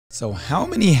So how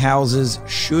many houses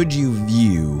should you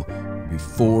view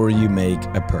before you make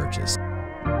a purchase?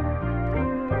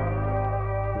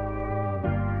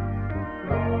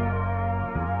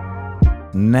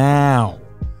 Now,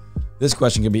 this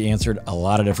question can be answered a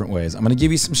lot of different ways. I'm going to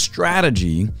give you some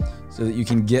strategy so that you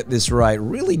can get this right,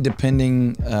 really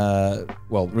depending,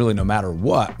 really no matter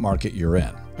what market you're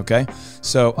in. Okay.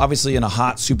 So obviously in a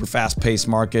hot, super fast paced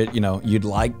market, you'd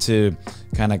like to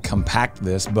kind of compact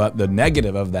this, but the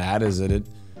negative of that is that it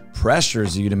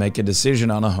pressures you to make a decision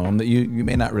on a home that you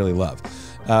may not really love.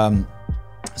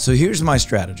 So here's my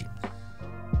strategy.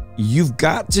 You've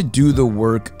got to do the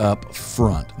work up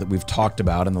front that we've talked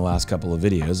about in the last couple of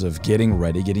videos of getting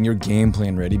ready, getting your game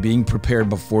plan ready, being prepared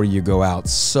before you go out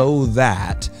so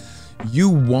that you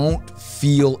won't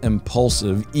feel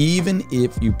impulsive even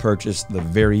if you purchase the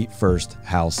very first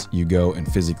house you go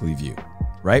and physically view,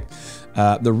 right?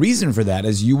 The reason for that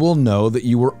is you will know that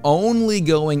you were only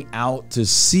going out to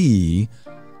see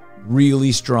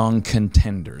really strong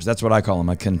contenders. That's what I call them,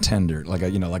 a contender, like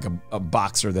a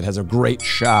boxer that has a great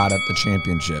shot at the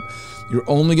championship. You're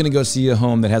only going to go see a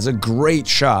home that has a great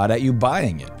shot at you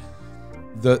buying it.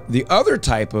 The other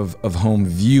type of home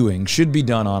viewing should be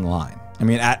done online. I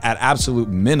mean, at absolute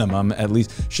minimum, at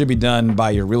least should be done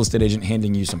by your real estate agent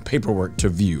handing you some paperwork to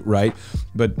view, right?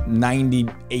 But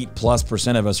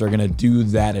 98+% of us are going to do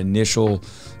that initial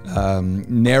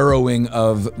narrowing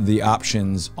of the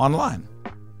options online,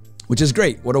 which is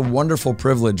great. What a wonderful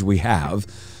privilege we have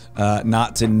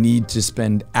not to need to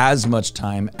spend as much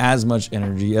time, as much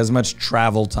energy, as much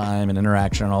travel time and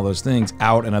interaction and all those things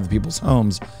out in other people's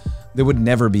homes. That would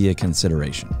never be a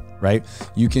consideration, right?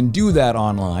 You can do that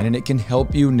online and it can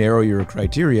help you narrow your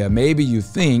criteria. Maybe you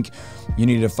think you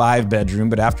need a 5-bedroom,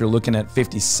 but after looking at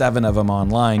 57 of them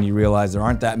online, you realize there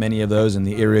aren't that many of those in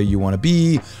the area you want to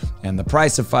be. And the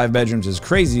price of 5 bedrooms is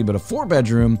crazy, but a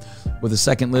 4-bedroom with a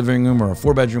second living room or a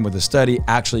 4-bedroom with a study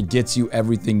actually gets you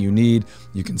everything you need.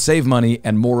 You can save money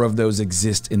and more of those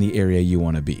exist in the area you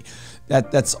want to be.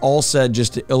 That's all said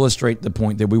just to illustrate the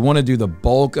point that we want to do the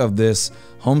bulk of this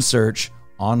home search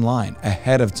online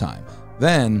ahead of time.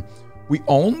 Then we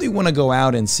only want to go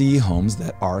out and see homes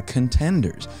that are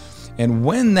contenders. And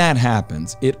when that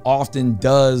happens, it often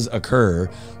does occur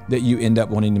that you end up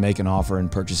wanting to make an offer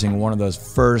and purchasing one of those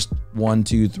first 1,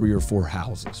 2, 3, or 4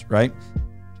 houses, right?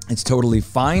 It's totally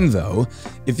fine though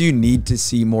if you need to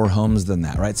see more homes than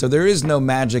that, right? So there is no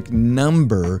magic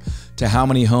number to how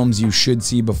many homes you should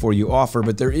see before you offer,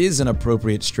 but there is an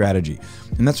appropriate strategy.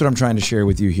 And that's what I'm trying to share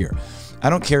with you here. I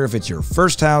don't care if it's your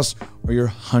first house or your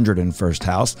 101st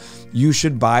house, you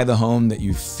should buy the home that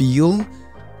you feel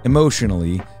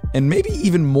emotionally, and maybe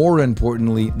even more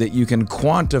importantly, that you can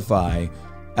quantify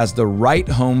as the right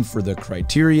home for the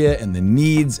criteria and the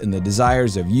needs and the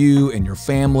desires of you and your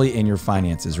family and your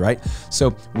finances, right?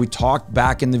 So we talked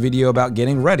back in the video about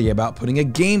getting ready, about putting a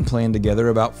game plan together,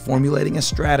 about formulating a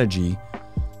strategy,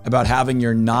 about having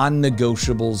your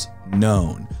non-negotiables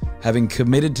known, having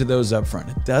committed to those up front.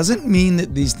 It doesn't mean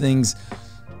that these things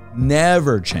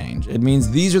never change. It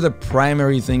means these are the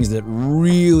primary things that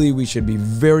really we should be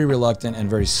very reluctant and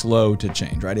very slow to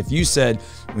change, right? If you said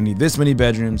we need this many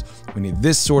bedrooms, we need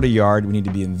this sort of yard, we need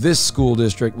to be in this school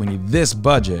district, we need this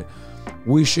budget,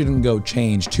 we shouldn't go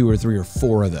change 2 or 3 or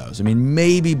 4 of those. I mean,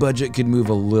 maybe budget could move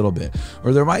a little bit,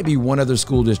 or there might be one other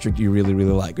school district you really,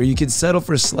 really like, or you could settle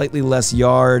for slightly less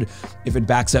yard if it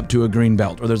backs up to a green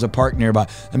belt or there's a park nearby.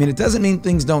 I mean, it doesn't mean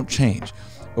things don't change,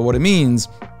 but what it means,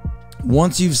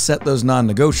 once you've set those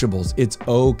non-negotiables, it's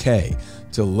okay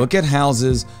to look at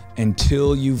houses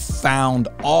until you've found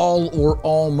all or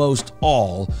almost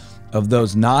all of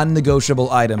those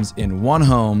non-negotiable items in one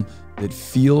home that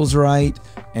feels right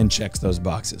and checks those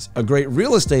boxes. A great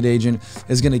real estate agent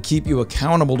is going to keep you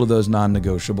accountable to those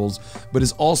non-negotiables, but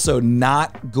is also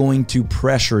not going to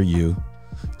pressure you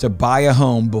to buy a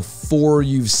home before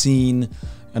you've seen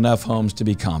enough homes to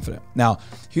be confident. Now,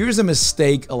 here's a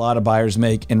mistake a lot of buyers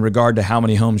make in regard to how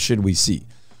many homes should we see.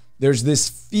 There's this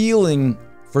feeling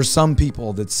for some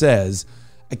people that says,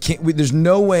 there's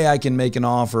no way I can make an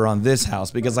offer on this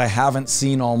house because I haven't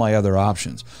seen all my other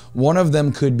options. One of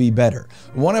them could be better.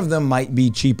 One of them might be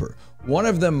cheaper. One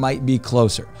of them might be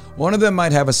closer. One of them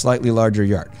might have a slightly larger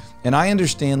yard. And I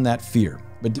understand that fear.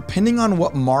 But depending on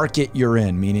what market you're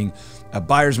in, meaning a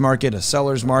buyer's market, a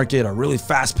seller's market, a really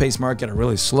fast-paced market, a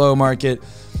really slow market,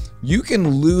 you can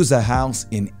lose a house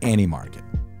in any market,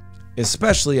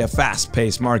 especially a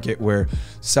fast-paced market where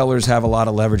sellers have a lot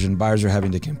of leverage and buyers are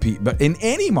having to compete. But in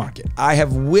any market, I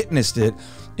have witnessed it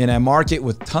in a market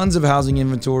with tons of housing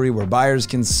inventory where buyers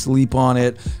can sleep on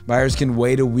it, buyers can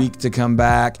wait a week to come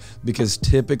back because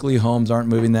typically homes aren't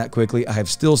moving that quickly. I have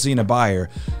still seen a buyer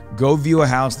go view a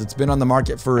house that's been on the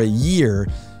market for a year,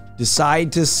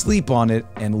 decide to sleep on it,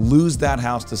 and lose that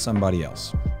house to somebody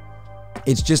else.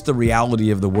 It's just the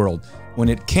reality of the world. When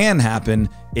it can happen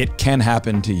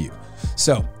to you.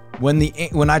 So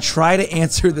when I try to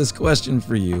answer this question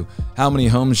for you, how many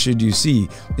homes should you see?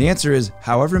 The answer is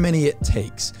however many it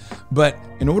takes. But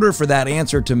in order for that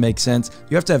answer to make sense,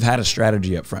 you have to have had a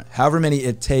strategy up front. However many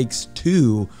it takes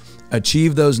to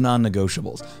achieve those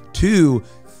non-negotiables, to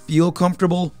feel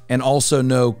comfortable and also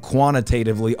know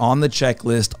quantitatively on the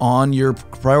checklist, on your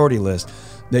priority list,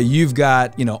 that you've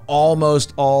got,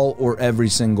 almost all or every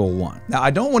single one. Now,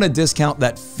 I don't want to discount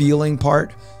that feeling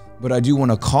part, but I do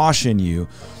want to caution you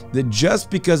that just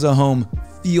because a home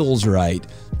feels right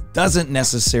doesn't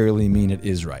necessarily mean it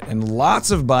is right. And lots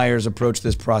of buyers approach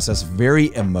this process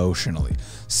very emotionally.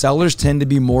 Sellers tend to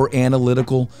be more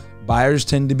analytical. Buyers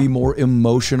tend to be more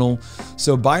emotional.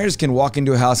 So buyers can walk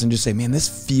into a house and just say, man,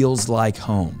 this feels like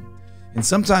home. And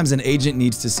sometimes an agent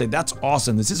needs to say, that's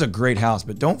awesome. This is a great house,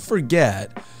 but don't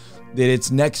forget that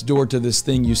it's next door to this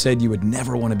thing you said you would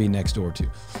never want to be next door to.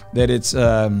 That it's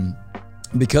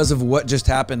because of what just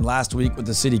happened last week with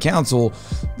the city council,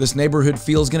 this neighborhood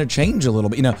feels going to change a little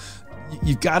bit.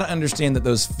 You've got to understand that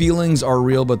those feelings are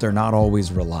real, but they're not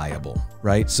always reliable,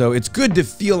 right? So it's good to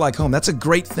feel like home. That's a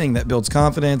great thing that builds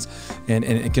confidence and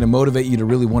it can motivate you to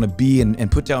really want to be and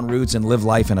put down roots and live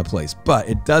life in a place. But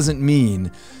it doesn't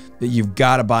mean that you've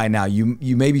got to buy now. You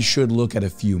maybe should look at a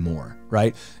few more,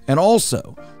 right? And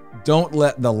also, don't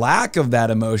let the lack of that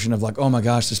emotion of like, oh my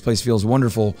gosh, this place feels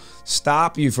wonderful,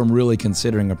 stop you from really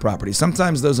considering a property.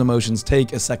 Sometimes those emotions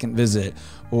take a second visit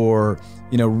or,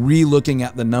 re-looking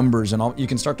at the numbers and all. You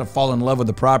can start to fall in love with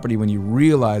the property when you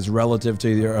realize relative to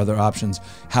your other options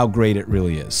how great it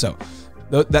really is. So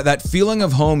that feeling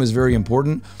of home is very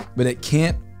important, but it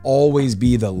can't always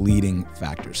be the leading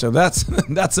factor. So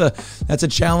that's a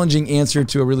challenging answer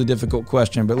to a really difficult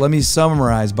question. But let me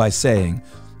summarize by saying,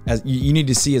 as you need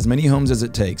to see as many homes as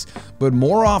it takes, but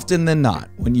more often than not,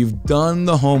 when you've done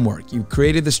the homework, you've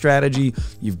created the strategy,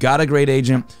 you've got a great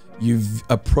agent, you've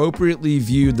appropriately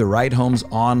viewed the right homes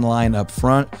online up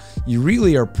front, you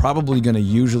really are probably going to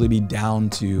usually be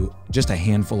down to just a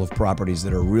handful of properties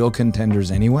that are real contenders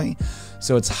anyway.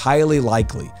 So it's highly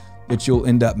likely that you'll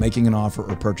end up making an offer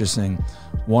or purchasing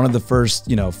one of the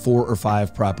first, 4 or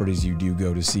 5 properties you do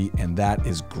go to see, and that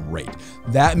is great.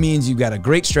 That means you've got a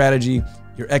great strategy,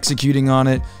 you're executing on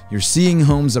it, you're seeing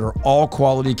homes that are all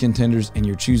quality contenders, and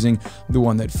you're choosing the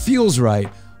one that feels right,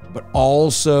 but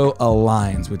also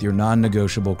aligns with your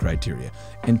non-negotiable criteria.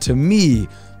 And to me,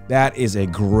 that is a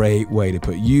great way to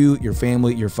put you, your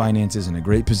family, your finances in a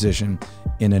great position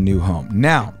in a new home.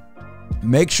 Now,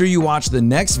 make sure you watch the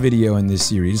next video in this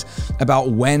series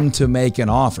about when to make an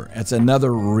offer. It's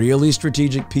another really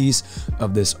strategic piece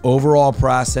of this overall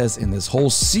process in this whole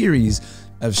series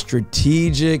of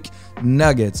strategic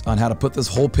nuggets on how to put this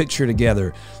whole picture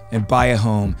together and buy a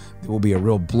home that will be a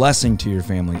real blessing to your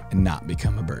family and not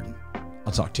become a burden.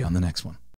 I'll talk to you on the next one.